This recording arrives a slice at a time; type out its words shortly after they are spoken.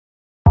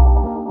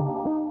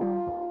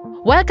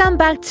Welcome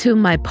back to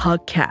my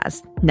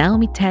podcast,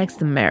 Naomi Takes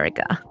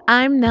America.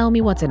 I'm Naomi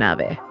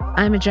Watanabe.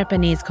 I'm a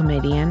Japanese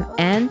comedian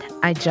and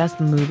I just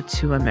moved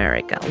to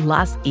America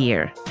last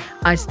year.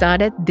 I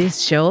started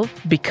this show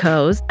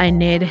because I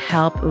need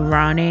help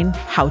learning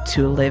how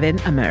to live in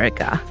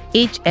America.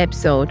 Each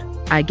episode,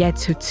 I get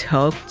to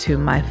talk to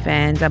my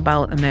fans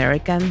about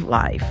American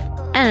life.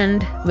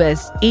 And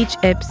with each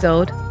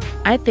episode,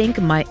 I think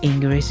my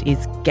English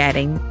is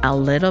getting a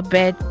little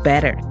bit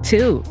better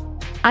too.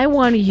 I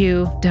want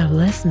you, the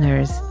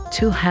listeners,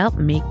 to help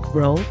me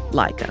grow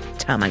like a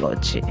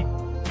Tamagotchi.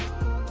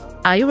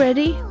 Are you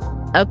ready?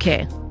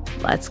 Okay,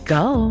 let's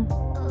go.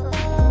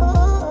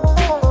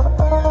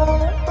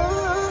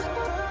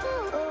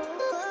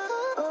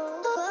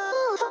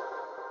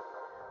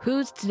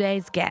 Who's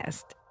today's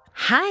guest?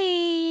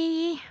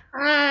 Hi!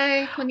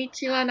 Hi,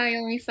 konnichiwa,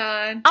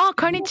 Naomi-san. Oh,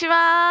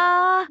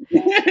 konnichiwa!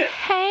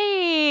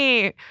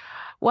 Hey!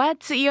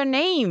 What's your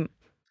name?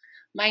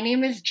 My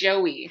name is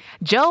Joey.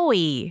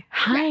 Joey.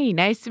 Hi,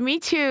 nice to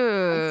meet you.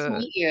 Nice to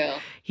meet you.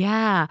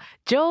 Yeah,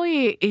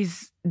 Joey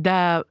is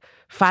the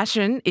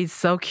fashion is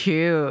so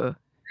cute.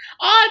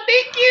 Oh,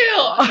 thank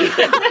you.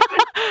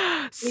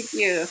 Thank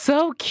you.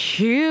 So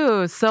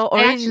cute, so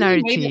I actually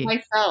originality. made it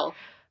myself.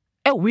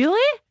 Oh,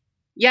 really?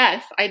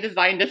 Yes, I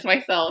designed this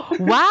myself.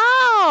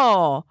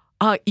 Wow.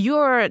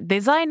 You're a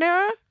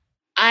designer?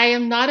 I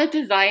am not a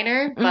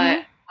designer,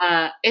 but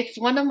it's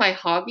one of my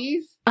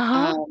hobbies.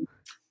 Uh-huh.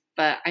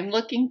 But I'm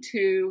looking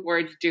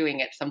towards doing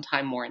it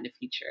sometime more in the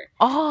future.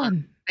 Oh.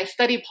 I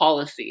study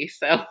policy,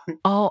 so.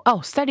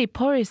 Study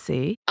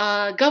policy.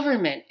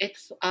 Government.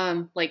 It's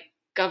like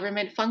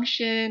government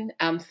function,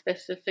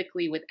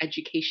 specifically with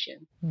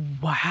education.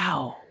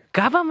 Wow.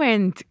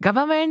 Government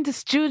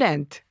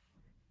student.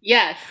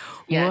 Yes.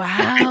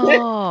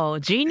 Wow.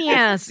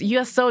 Genius.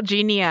 You're so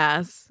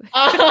genius.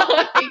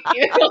 Oh, thank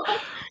you.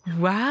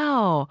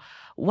 Wow.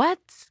 What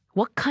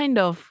kind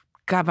of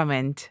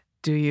government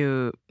do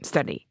you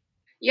study?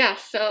 Yeah,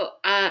 so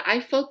I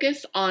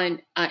focus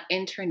on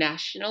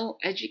international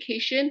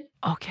education.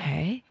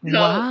 Okay. So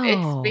Wow.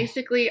 it's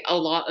basically a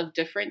lot of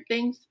different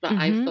things, but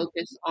I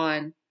focus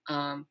on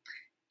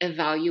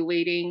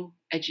evaluating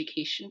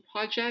education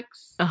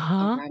projects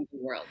around the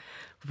world.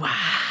 Wow.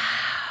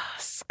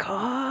 すごい.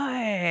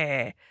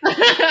 あ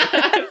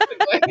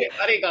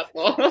りが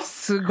とう.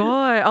 す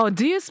ごい. Oh,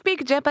 do you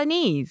speak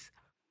Japanese?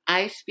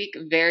 I speak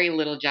very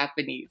little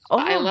Japanese.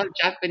 But I love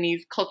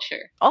Japanese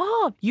culture.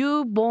 Oh,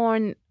 you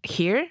born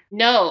here?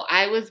 No,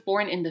 I was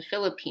born in the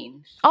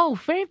Philippines. Oh,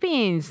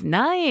 Philippines.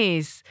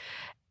 Nice.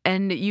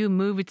 And you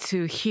moved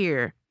to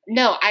here?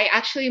 No, I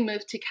actually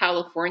moved to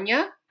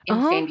California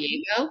in San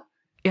Diego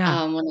when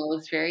I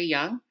was very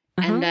young.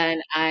 And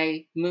then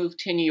I moved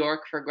to New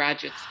York for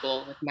graduate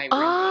school with my roommate.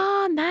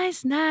 Oh,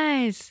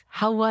 nice.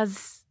 How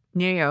was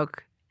New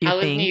York, How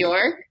was New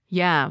York?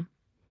 Yeah.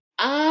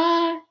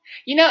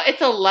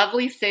 It's a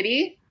lovely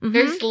city.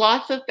 There's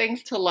lots of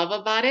things to love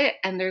about it.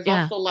 And there's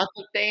also lots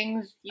of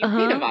things you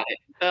hate about it.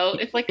 So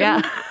it's like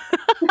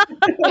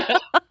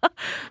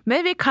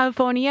maybe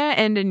California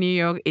and New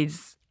York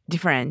is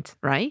different,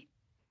 right?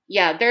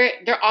 Yeah,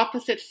 they're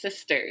opposite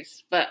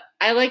sisters. But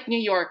I like New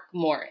York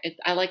more.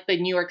 I like the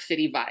New York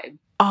City vibe.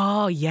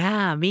 Oh,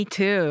 yeah, me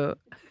too.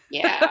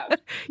 Yeah.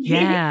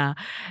 Yeah.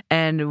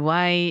 And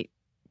why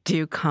do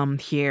you come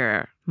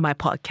here, my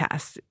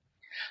podcast?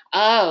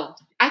 Oh,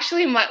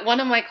 actually, one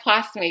of my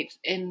classmates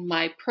in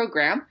my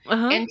program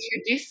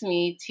introduced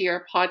me to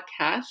your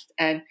podcast,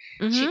 and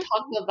she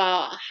talked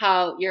about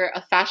how you're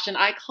a fashion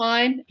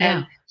icon,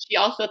 and she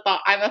also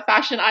thought I'm a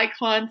fashion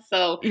icon,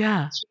 so she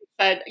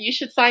said, you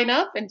should sign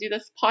up and do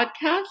this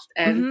podcast,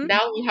 and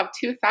now we have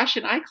two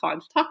fashion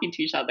icons talking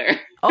to each other.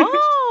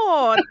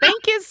 Oh,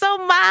 thank you so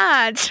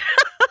much.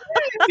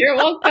 You're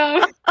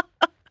welcome.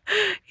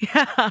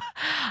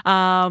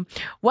 Yeah.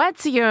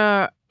 What's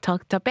your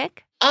talk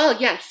topic? Oh,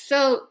 yes.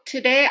 So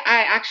today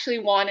I actually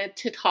wanted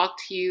to talk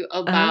to you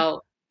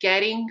about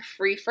getting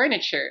free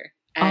furniture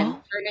and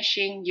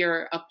furnishing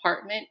your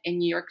apartment in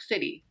New York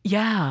City.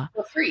 Yeah.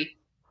 For free.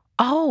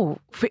 Oh,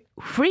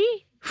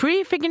 free?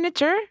 Free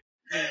furniture?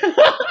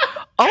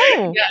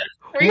 Oh. Yes,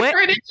 free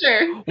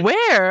furniture.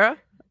 Where?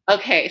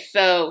 Okay,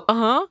 so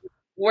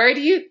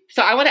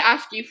so I want to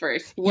ask you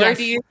first. Where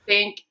do you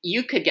think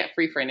you could get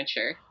free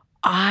furniture?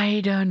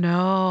 I don't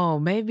know.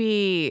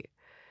 Maybe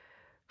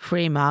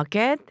free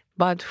market?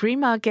 But free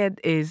market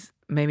is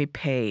maybe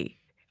pay.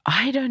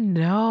 I don't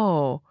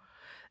know.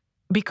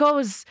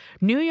 Because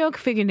New York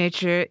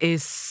furniture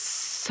is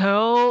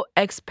so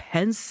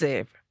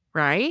expensive,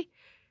 right?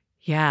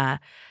 Yeah.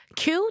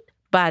 Cute,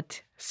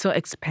 but so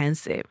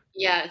expensive.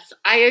 Yes,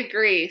 I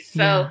agree.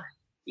 So,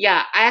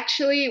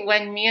 actually,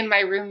 when me and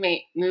my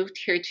roommate moved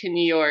here to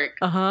New York,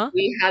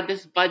 we had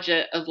this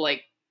budget of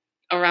like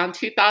around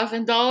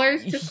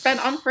 $2,000 to spend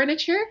on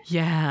furniture.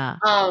 Yeah.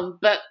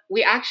 But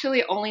we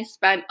actually only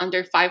spent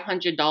under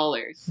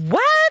 $500.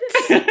 What?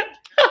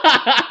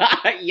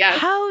 Yes.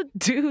 How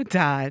do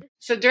that?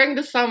 So during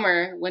the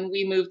summer, when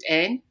we moved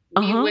in,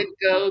 we would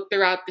go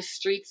throughout the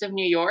streets of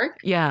New York.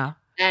 Yeah.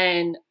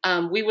 and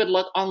we would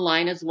look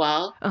online as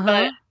well.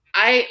 But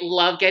I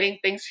love getting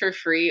things for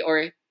free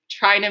or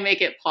trying to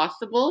make it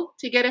possible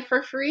to get it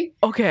for free.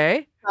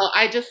 Okay. So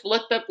I just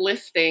looked up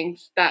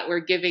listings that were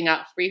giving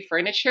out free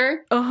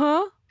furniture.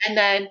 And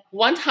then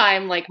one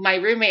time, like my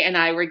roommate and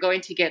I were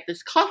going to get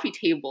this coffee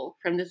table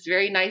from this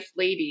very nice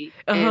lady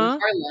in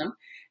Harlem.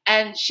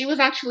 And she was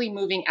actually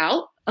moving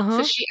out.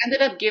 So she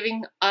ended up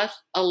giving us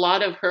a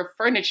lot of her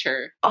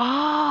furniture.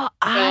 Oh,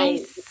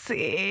 I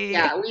see.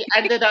 Yeah, we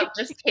ended up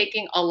just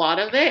taking a lot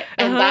of it.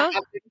 And that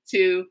happened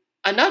to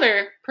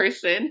another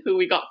person who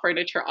we got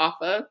furniture off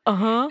of.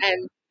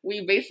 And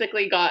we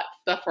basically got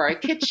stuff for our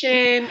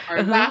kitchen,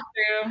 our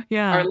bathroom,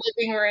 our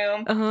living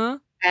room.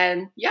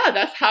 And yeah,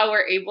 that's how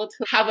we're able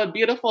to have a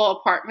beautiful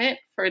apartment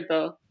for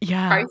the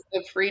price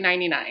of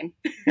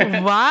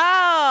 $3.99.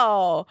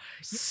 Wow.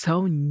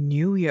 So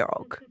New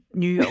York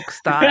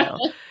style.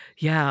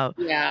 Yeah.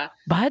 Yeah.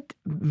 But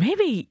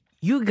maybe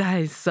you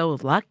guys so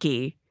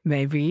lucky,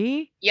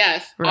 maybe.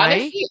 Yes.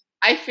 Right? Honestly,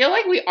 I feel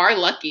like we are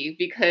lucky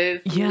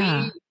because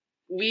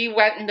we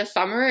went in the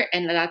summer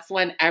and that's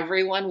when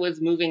everyone was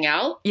moving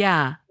out.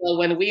 Yeah. So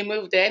when we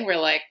moved in, we're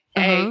like,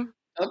 hey,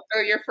 don't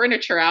throw your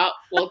furniture out.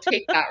 We'll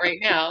take that right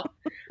now.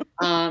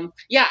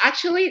 Yeah,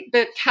 actually,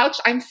 the couch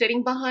I'm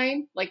sitting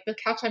behind, like the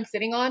couch I'm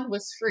sitting on,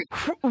 was free.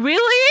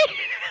 Really?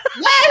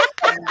 Yes!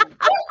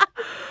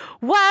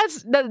 What?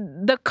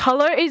 The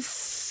color is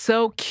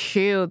so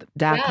cute.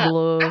 Dark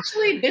blue.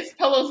 Actually, these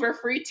pillows were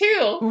free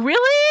too.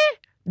 Really?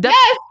 The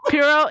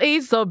pillow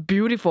is so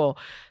beautiful.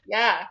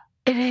 Yeah.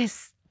 It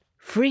is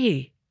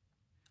free.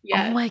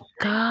 Yes. Oh my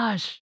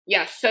gosh.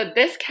 Yes. So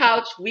this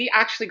couch, we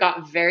actually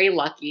got very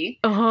lucky.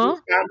 We found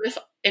this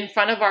in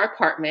front of our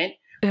apartment.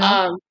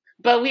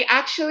 But we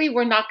actually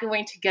were not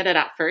going to get it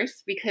at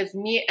first because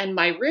me and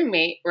my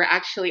roommate were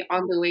actually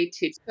on the way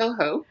to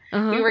Soho.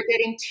 We were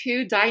getting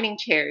 2 dining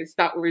chairs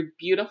that were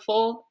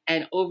beautiful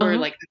and over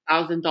like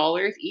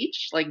 $1,000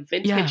 each, like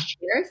vintage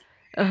chairs.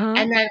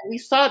 And then we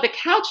saw the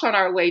couch on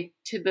our way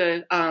to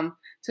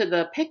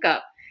the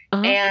pickup.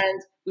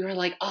 And we were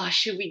like, oh,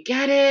 should we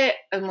get it?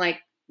 And like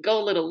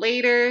go a little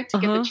later to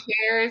get the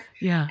chairs.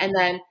 Yeah. And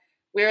then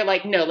we were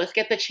like, no, let's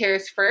get the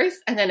chairs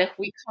first. And then if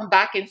we come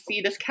back and see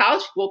this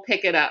couch, we'll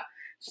pick it up.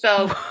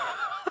 So,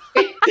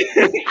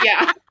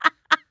 yeah.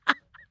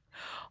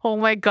 Oh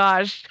my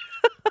gosh.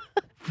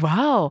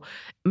 Wow.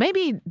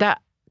 Maybe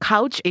that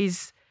couch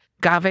is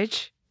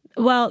garbage.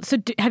 Well, so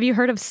have you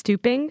heard of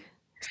stooping?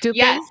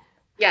 Yes.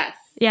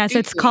 Yeah, so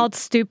it's called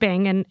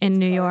stooping in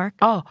New York.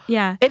 Oh,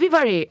 yeah.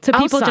 Everybody So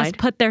people outside. just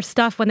put their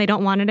stuff when they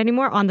don't want it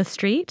anymore on the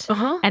street,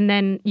 and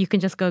then you can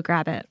just go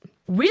grab it.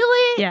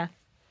 Really? Yeah.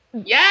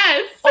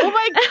 Yes. Oh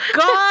my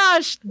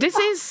gosh. This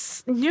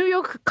is New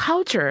York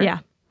culture. Yeah.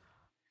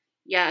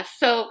 Yeah.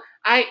 So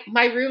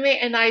my roommate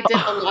and I did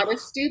a lot of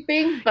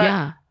stooping,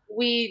 but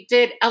we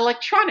did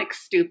electronic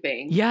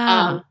stooping.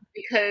 Yeah.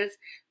 Because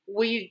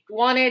we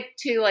wanted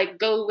to like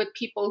go with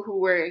people who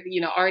were,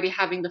 already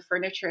having the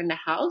furniture in the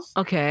house.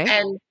 Okay.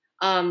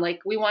 And like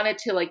we wanted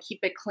to like keep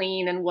it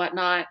clean and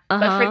whatnot.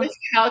 But for this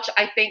couch,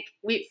 I think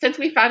since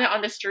we found it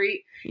on the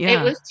street,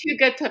 it was too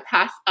good to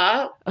pass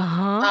up.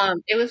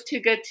 It was too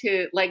good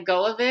to let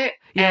go of it.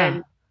 Yeah.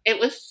 And it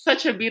was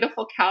such a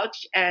beautiful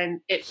couch and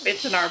it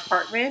fits in our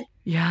apartment.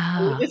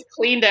 Yeah. We just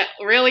cleaned it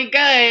really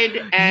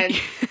good and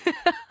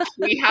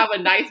we have a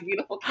nice,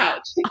 beautiful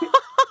couch.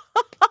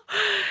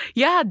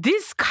 Yeah,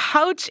 this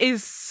couch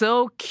is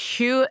so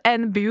cute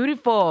and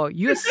beautiful.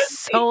 You're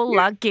so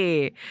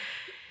lucky.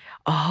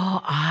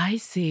 Oh, I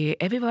see.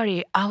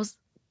 Everybody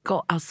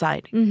go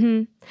outside.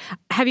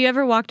 Have you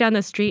ever walked down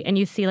the street and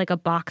you see like a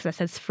box that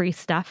says free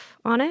stuff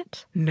on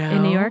it? No.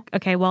 In New York?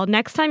 Okay, well,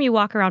 next time you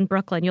walk around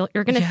Brooklyn, you're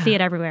going to see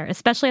it everywhere,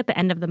 especially at the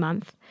end of the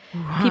month.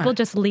 Right. People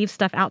just leave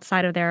stuff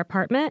outside of their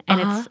apartment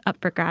and it's up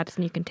for grabs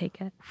and you can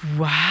take it.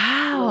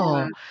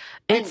 Wow.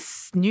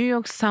 It's New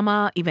York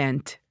summer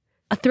event.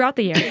 Throughout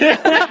the year.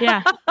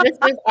 Yeah. This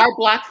is our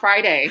Black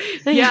Friday.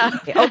 Yeah.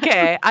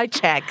 Okay, I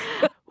check.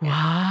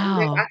 Wow.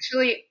 There's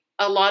actually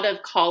a lot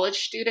of college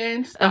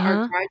students that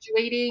are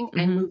graduating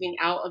and moving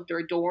out of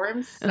their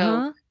dorms.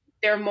 So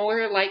they're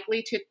more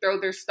likely to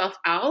throw their stuff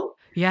out.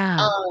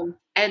 Yeah.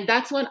 And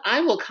that's when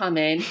I will come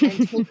in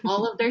and take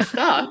all of their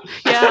stuff.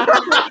 Yeah.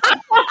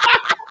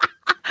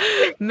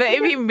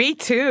 Maybe me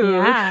too.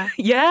 Yeah.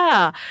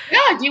 Yeah.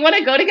 Yeah. Do you want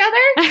to go together?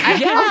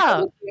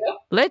 Yeah.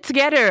 Let's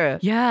get her.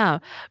 Yeah.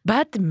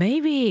 But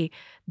maybe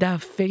the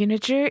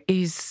furniture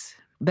is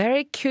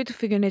very cute.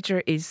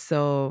 Furniture is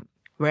so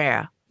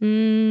rare.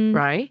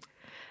 Right?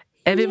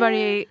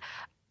 Everybody,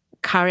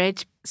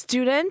 college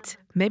student,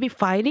 maybe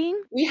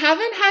fighting? We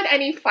haven't had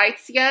any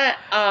fights yet.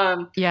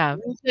 Yeah.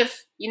 We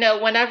just,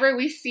 whenever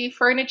we see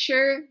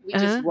furniture, we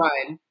just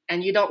run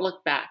and you don't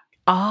look back.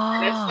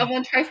 And if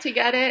someone tries to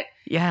get it,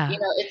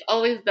 it's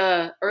always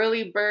the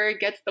early bird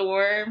gets the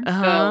worm.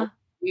 So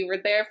we were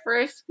there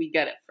first, we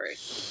get it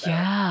first. So,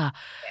 yeah.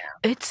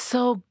 It's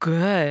so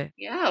good.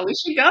 Yeah, we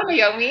should go,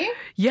 Naomi.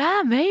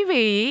 Yeah,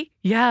 maybe.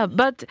 Yeah,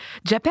 but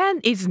Japan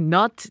is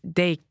not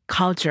their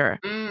culture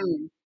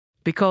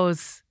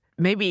because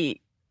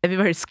maybe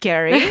everybody's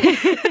scary.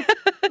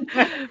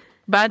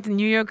 But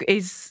New York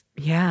is,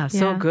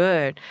 so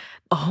good.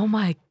 Oh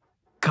my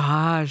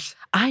gosh.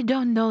 I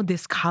don't know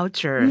this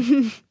culture.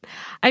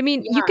 I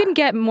mean, you can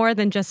get more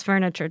than just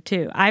furniture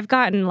too. I've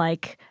gotten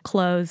like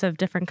clothes of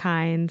different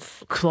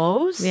kinds.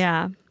 Clothes?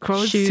 Yeah.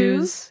 Clothes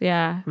Shoes. too?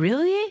 Yeah.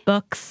 Really?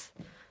 Books.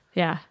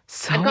 Yeah.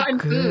 So I've gotten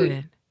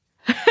good.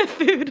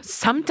 Food.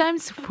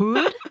 Sometimes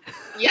food?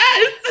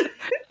 Yes.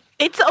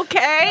 It's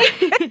okay.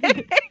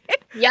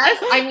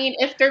 Yes. I mean,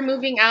 if they're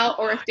moving out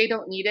or if they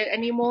don't need it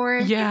anymore,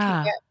 you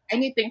can get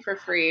anything for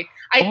free.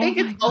 I think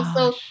my it's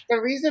also gosh. the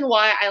reason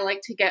why I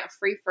like to get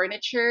free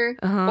furniture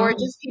or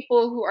just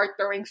people who are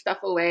throwing stuff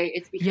away.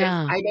 It's because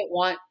I don't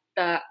want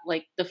the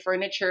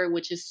furniture,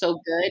 which is so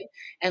good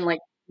and like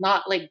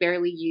not like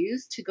barely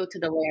used, to go to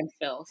the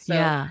landfill.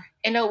 So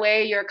in a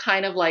way, you're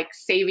kind of like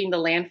saving the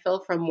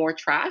landfill from more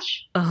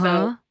trash.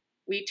 So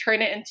we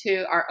turn it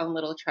into our own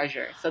little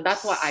treasure. So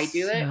that's why I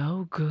do it.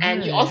 So good.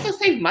 And you also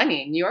save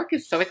money. New York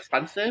is so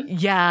expensive.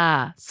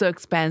 Yeah, so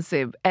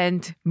expensive.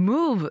 And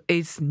move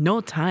is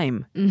no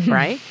time,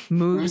 right?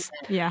 Moves.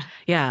 Yeah.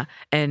 Yeah.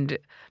 And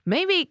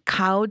maybe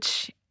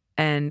couch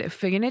and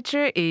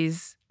furniture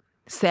is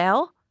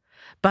sell,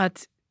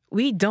 but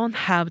we don't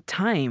have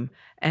time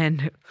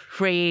and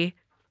free.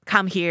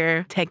 Come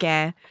here, take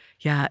it.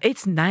 Yeah,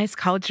 it's nice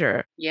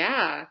culture.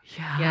 Yeah.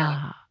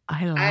 Yeah.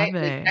 I love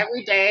it.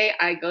 Every day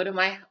I go to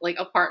my like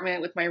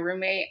apartment with my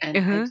roommate and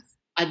I just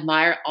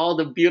admire all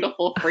the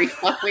beautiful free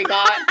stuff we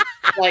got.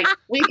 Like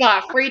we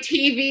got free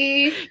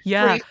TV,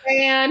 free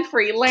fan,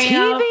 free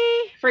lamp,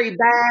 free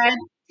bed,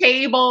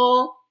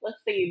 table, let's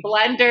see,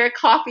 blender,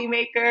 coffee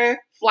maker,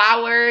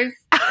 flowers.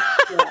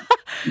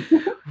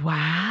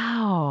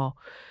 Wow.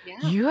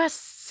 Yeah. You are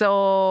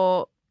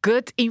so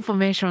good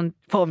information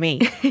for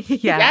me.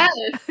 Yes.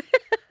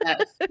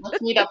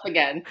 Let's meet up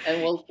again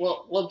and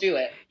we'll do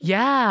it.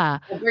 Yeah.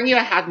 We'll bring you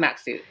a hazmat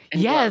suit.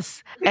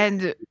 Yes.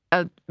 And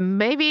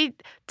maybe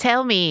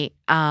tell me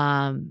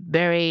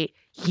very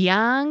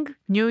young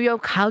New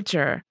York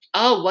culture.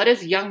 Oh, what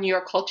is young New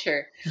York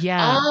culture?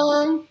 Yeah.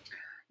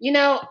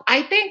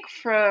 I think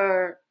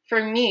for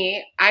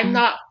me, I'm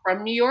not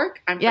from New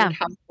York. I'm from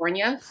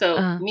California.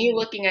 So me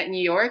looking at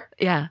New York,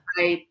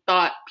 I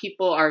thought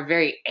people are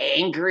very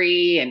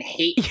angry and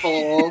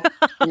hateful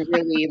and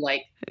really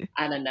like,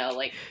 I don't know,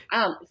 like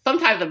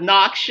sometimes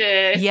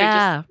obnoxious or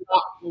just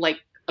not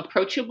like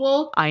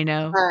approachable. I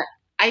know. But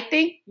I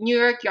think New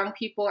York young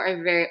people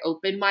are very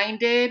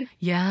open-minded.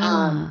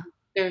 Yeah.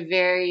 They're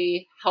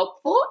very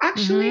helpful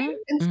actually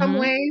in some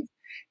ways.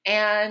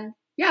 And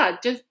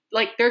just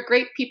like they're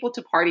great people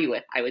to party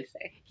with, I would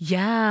say.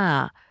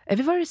 Yeah.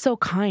 Everybody's so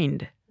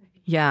kind.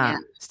 Yeah.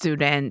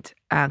 Student,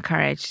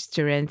 college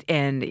student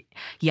and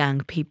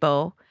young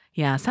people.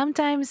 Yeah.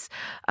 Sometimes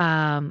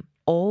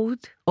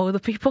old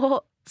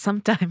people,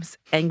 sometimes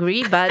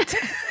angry, but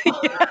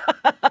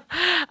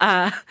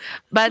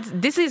but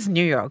this is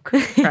New York,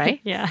 right?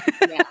 Yeah.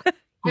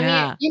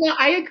 I mean,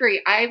 I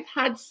agree. I've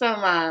had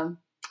some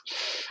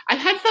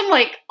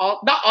like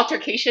not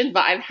altercations,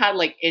 but I've had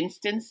like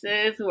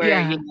instances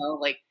where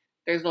like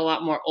there's a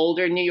lot more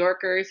older New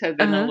Yorkers have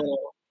been a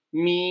little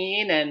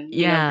mean and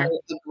very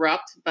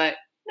abrupt, but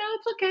no,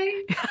 it's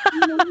okay.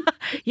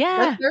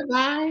 Let's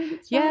survive.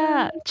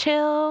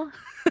 Chill.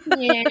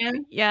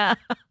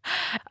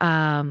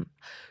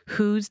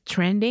 Who's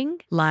trending?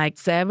 Like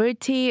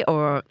celebrity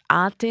or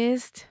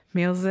artist,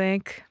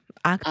 music,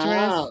 actress?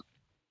 Oh,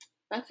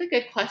 that's a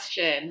good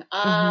question.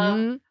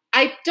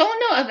 I don't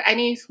know of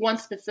anyone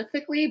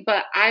specifically,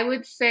 but I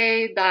would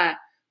say that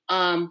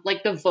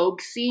like the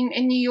Vogue scene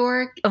in New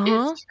York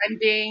is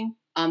trending.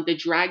 The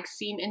drag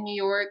scene in New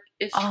York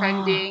is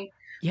trending.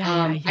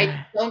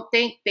 I don't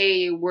think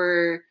they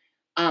were.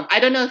 I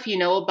don't know if you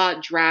know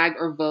about drag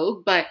or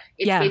Vogue, but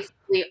it's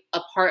basically a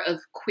part of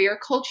queer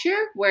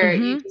culture where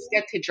you just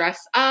get to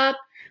dress up,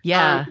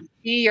 be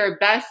your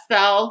best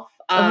self,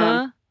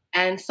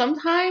 and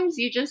sometimes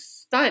you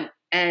just stunt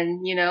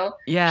and,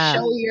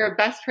 show your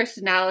best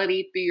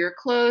personality through your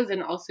clothes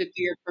and also through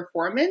your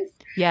performance.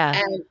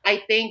 And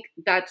I think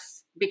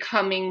that's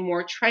becoming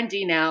more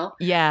trendy now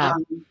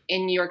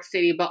in New York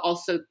City, but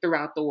also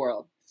throughout the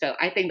world. So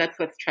I think that's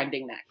what's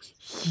trending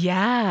next.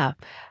 Yeah.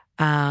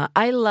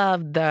 I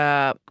love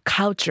the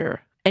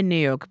culture in New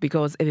York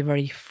because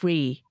everybody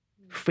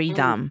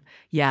freedom.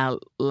 Yeah,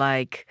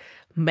 like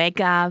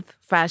makeup,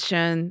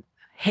 fashion,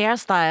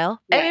 hairstyle.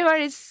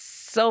 Everybody's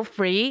so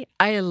free.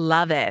 I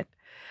love it.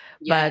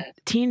 But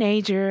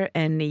teenager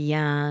and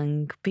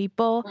young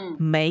people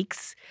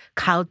makes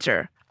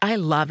culture. I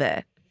love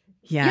it.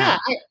 Yeah.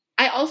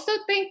 I also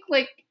think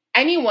like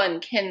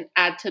anyone can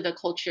add to the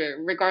culture,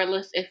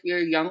 regardless if you're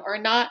young or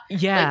not.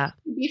 Like, you can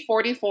be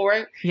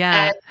 44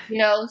 and,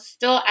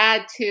 still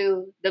add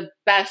to the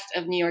best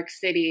of New York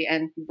City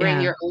and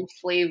bring your own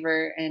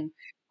flavor and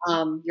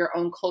your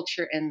own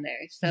culture in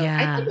there. So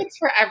I think it's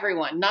for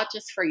everyone, not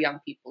just for young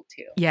people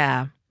too.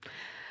 Yeah.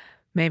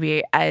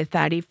 Maybe at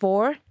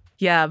 34.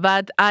 Yeah,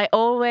 but I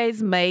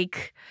always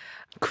make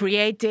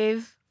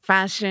creative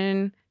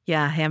fashion,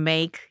 hair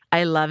make,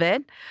 I love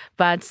it.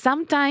 But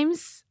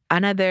sometimes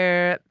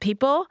another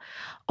people,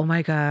 oh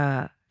my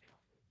God,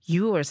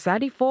 you are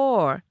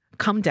 34.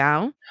 Calm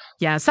down.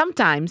 Yeah,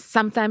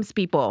 sometimes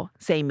people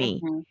say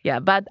me. Mm-hmm. Yeah,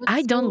 but I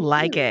That's don't so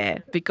like cute.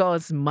 it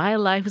because my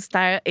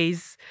lifestyle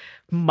is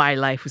my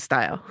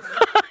lifestyle.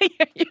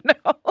 you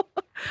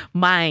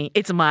know,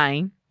 it's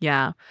mine.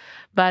 Yeah,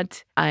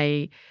 but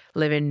I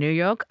live in New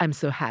York. I'm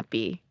so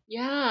happy.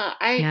 Yeah,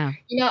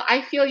 Yeah,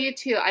 I feel you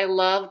too. I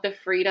love the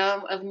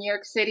freedom of New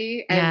York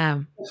City and yeah,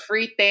 the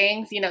free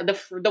things,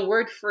 the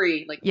word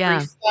free, like free yeah.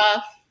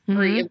 stuff,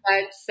 free Mm-hmm.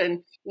 events,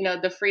 and,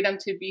 the freedom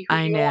to be who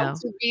I you want know.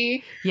 to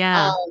be.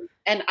 Yeah,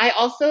 And I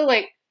also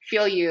like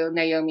feel you,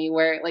 Naomi,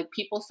 where like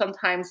people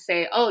sometimes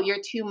say, "Oh, you're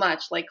too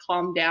much, like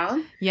calm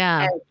down."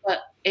 yeah, But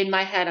in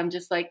my head, I'm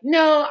just like,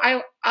 "No,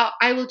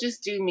 I will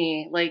just do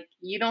me. Like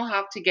you don't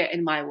have to get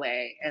in my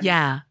way, and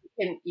yeah.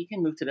 you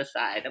can move to the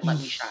side and let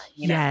me shine."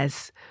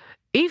 Yes.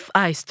 If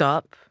I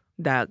stop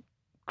that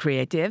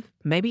creative,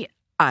 maybe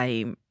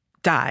I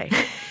die.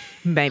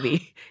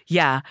 Maybe.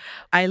 Yeah.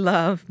 I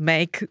love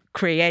make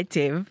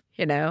creative.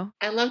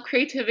 I love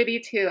creativity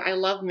too. I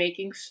love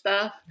making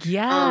stuff. Um,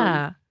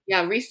 Yeah.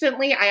 yeah,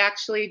 recently I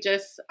actually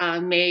just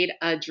made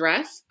a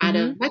dress out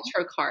Mm-hmm. of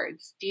Metro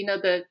cards. Do you know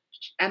the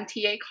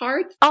MTA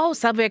cards? Oh,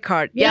 subway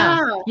card. Yeah.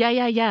 Yeah, Yeah,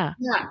 yeah, yeah.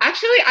 yeah.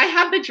 Actually, I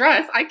have the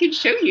dress. I can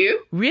show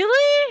you.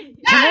 Really?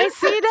 Can I Yes,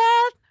 see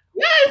that?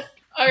 yes.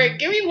 All right,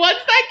 give me 1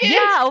 second.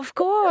 Yeah, of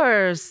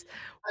course.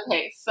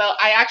 Okay, so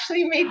I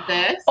actually made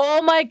this.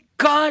 Oh my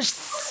gosh,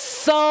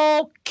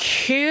 so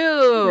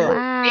cute.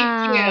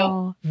 Thank you.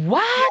 Wow.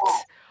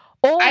 What?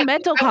 Oh, I,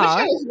 metal I wish I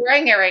card? was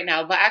wearing it right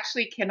now, but I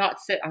actually cannot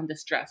sit on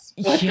this dress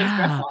with this dress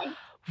Yeah. on.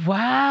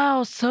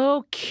 Wow,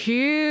 so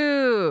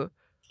cute.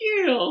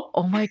 Cute.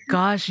 Oh my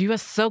gosh, you are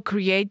so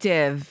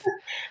creative.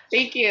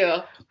 Thank you.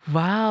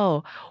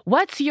 Wow.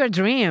 What's your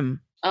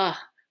dream?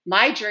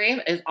 My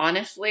dream is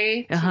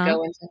honestly to Uh-huh.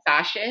 go into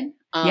fashion,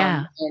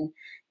 Yeah. and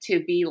to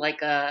be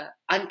like a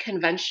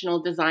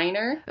unconventional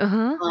designer,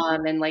 Uh-huh.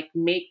 and like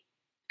make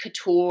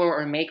couture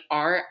or make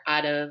art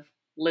out of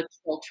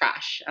literal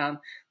trash,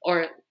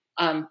 or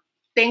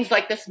things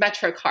like this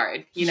Metro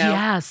card.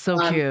 Yeah, so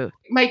Um, cute.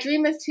 my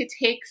dream is to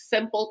take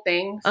simple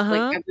things like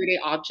Uh-huh. everyday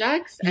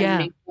objects and Yeah.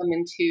 make them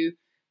into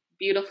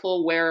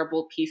beautiful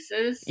wearable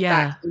pieces that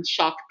Yeah. can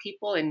shock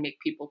people and make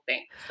people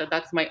think. So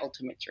that's my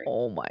ultimate dream.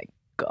 Oh my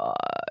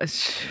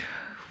gosh.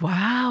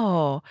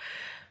 Wow.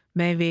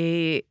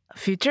 Maybe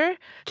future,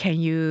 can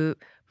you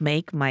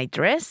make my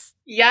dress?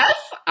 Yes,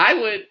 I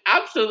would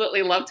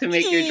absolutely love to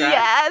make your dress.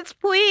 Yes,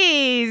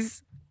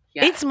 please.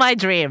 Yes. It's my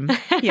dream.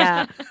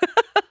 Yeah.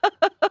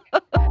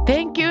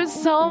 Thank you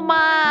so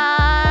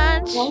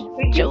much. Well,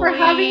 thank you for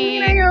having me,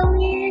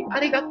 Naomi.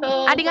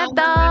 Arigato.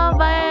 Arigato.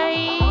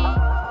 Bye.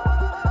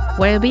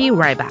 We'll be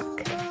right back.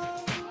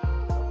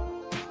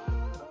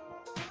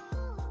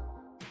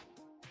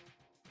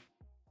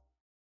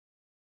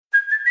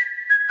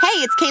 Hey,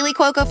 it's Kaylee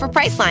Cuoco for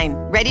Priceline.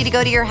 Ready to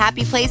go to your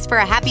happy place for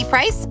a happy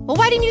price? Well,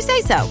 why didn't you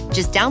say so?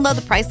 Just download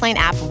the Priceline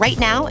app right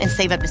now and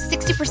save up to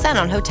 60%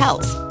 on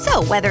hotels.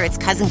 So whether it's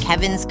Cousin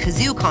Kevin's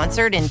Kazoo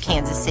Concert in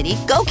Kansas City,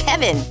 go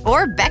Kevin,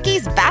 or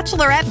Becky's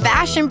Bachelorette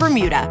Bash in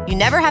Bermuda, you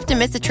never have to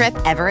miss a trip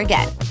ever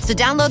again. So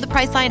download the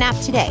Priceline app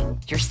today.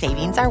 Your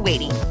savings are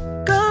waiting.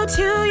 Go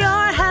to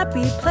your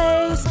happy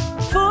place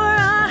for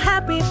a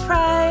happy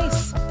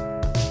price.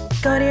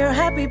 Go to your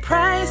happy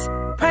price,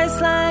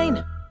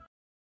 Priceline.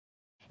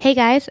 Hey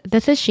guys,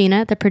 this is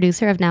Sheena, the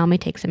producer of Naomi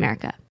Takes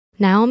America.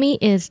 Naomi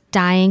is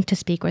dying to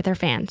speak with her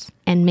fans,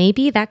 and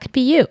maybe that could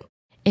be you.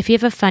 If you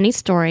have a funny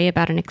story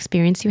about an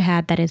experience you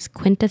had that is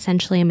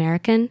quintessentially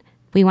American,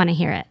 we want to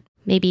hear it.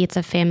 Maybe it's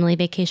a family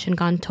vacation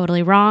gone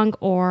totally wrong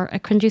or a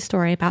cringy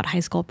story about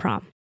high school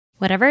prom.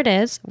 Whatever it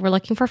is, we're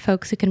looking for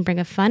folks who can bring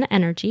a fun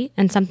energy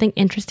and something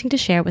interesting to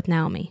share with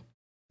Naomi.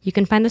 You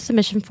can find the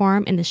submission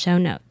form in the show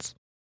notes.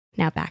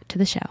 Now back to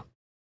the show.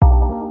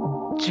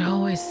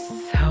 Joe is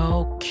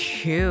so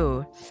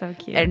cute. So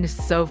cute. And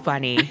so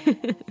funny.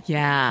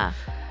 Yeah.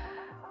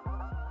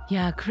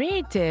 Yeah,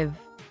 creative.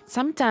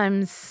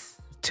 Sometimes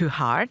too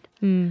hard,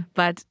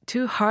 but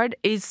too hard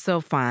is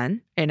so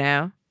fun.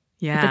 Yeah.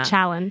 It's a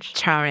challenge.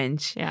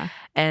 Challenge. Yeah.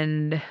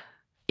 And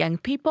young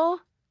people,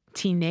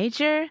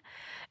 teenager,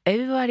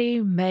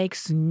 everybody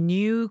makes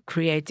new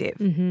creative.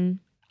 Mm-hmm.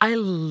 I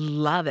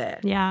love it.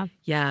 Yeah.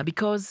 Yeah,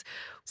 because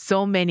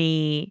so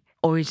many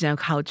original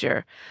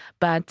culture,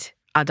 but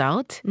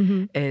adult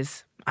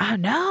is, oh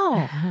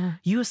no,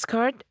 your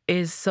skirt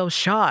is so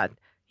short.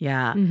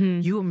 Yeah.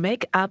 You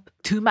make up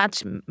too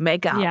much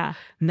makeup. Yeah.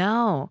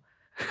 No.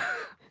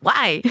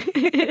 Why?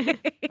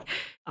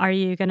 Are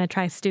you going to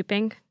try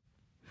stooping?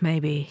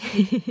 Maybe.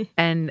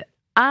 And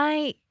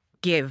I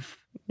give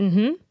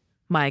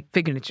my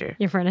signature.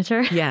 Your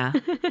furniture? Yeah,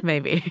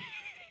 maybe.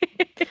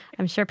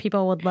 I'm sure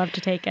people would love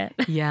to take it.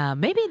 Yeah,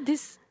 maybe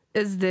this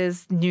is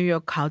this New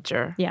York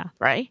culture. Yeah.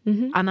 Right?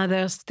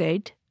 Another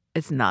state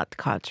is not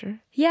culture.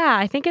 Yeah,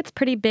 I think it's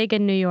pretty big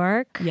in New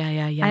York. Yeah.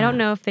 I don't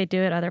know if they do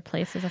it other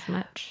places as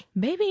much.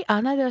 Maybe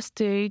another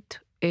state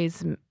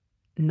is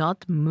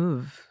not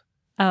move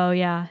Oh,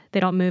 yeah. They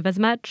don't move as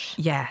much?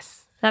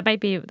 Yes. That might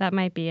be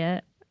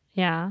it.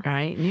 Yeah.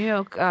 Right? New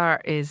York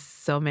is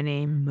so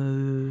many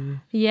move.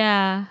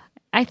 Yeah.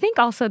 I think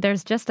also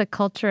there's just a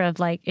culture of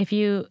like, if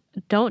you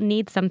don't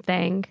need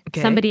something,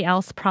 somebody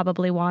else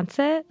probably wants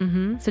it.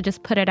 Mm-hmm. So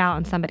just put it out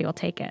and somebody will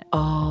take it.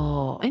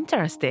 Oh,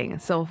 interesting.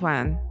 So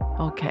fun.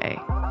 Okay.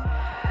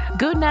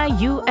 Good night,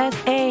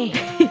 USA.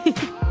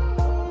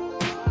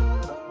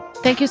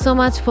 Thank you so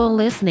much for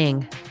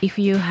listening. If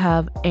you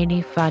have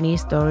any funny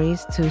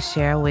stories to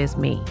share with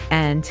me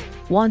and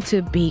want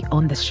to be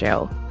on the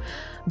show,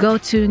 go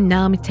to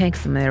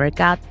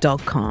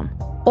naomitakesamerica.com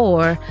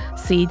or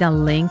see the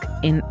link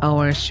in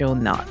our show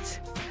notes.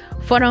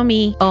 Follow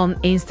me on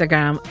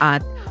Instagram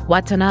at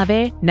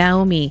Watanabe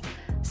Naomi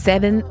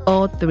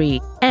 703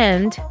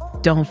 and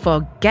don't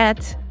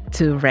forget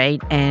to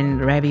rate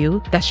and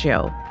review the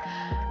show.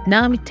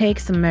 Naomi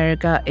Takes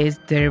America is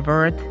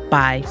delivered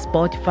by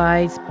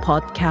Spotify's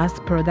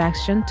podcast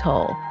production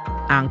tool,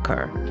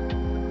 Anchor.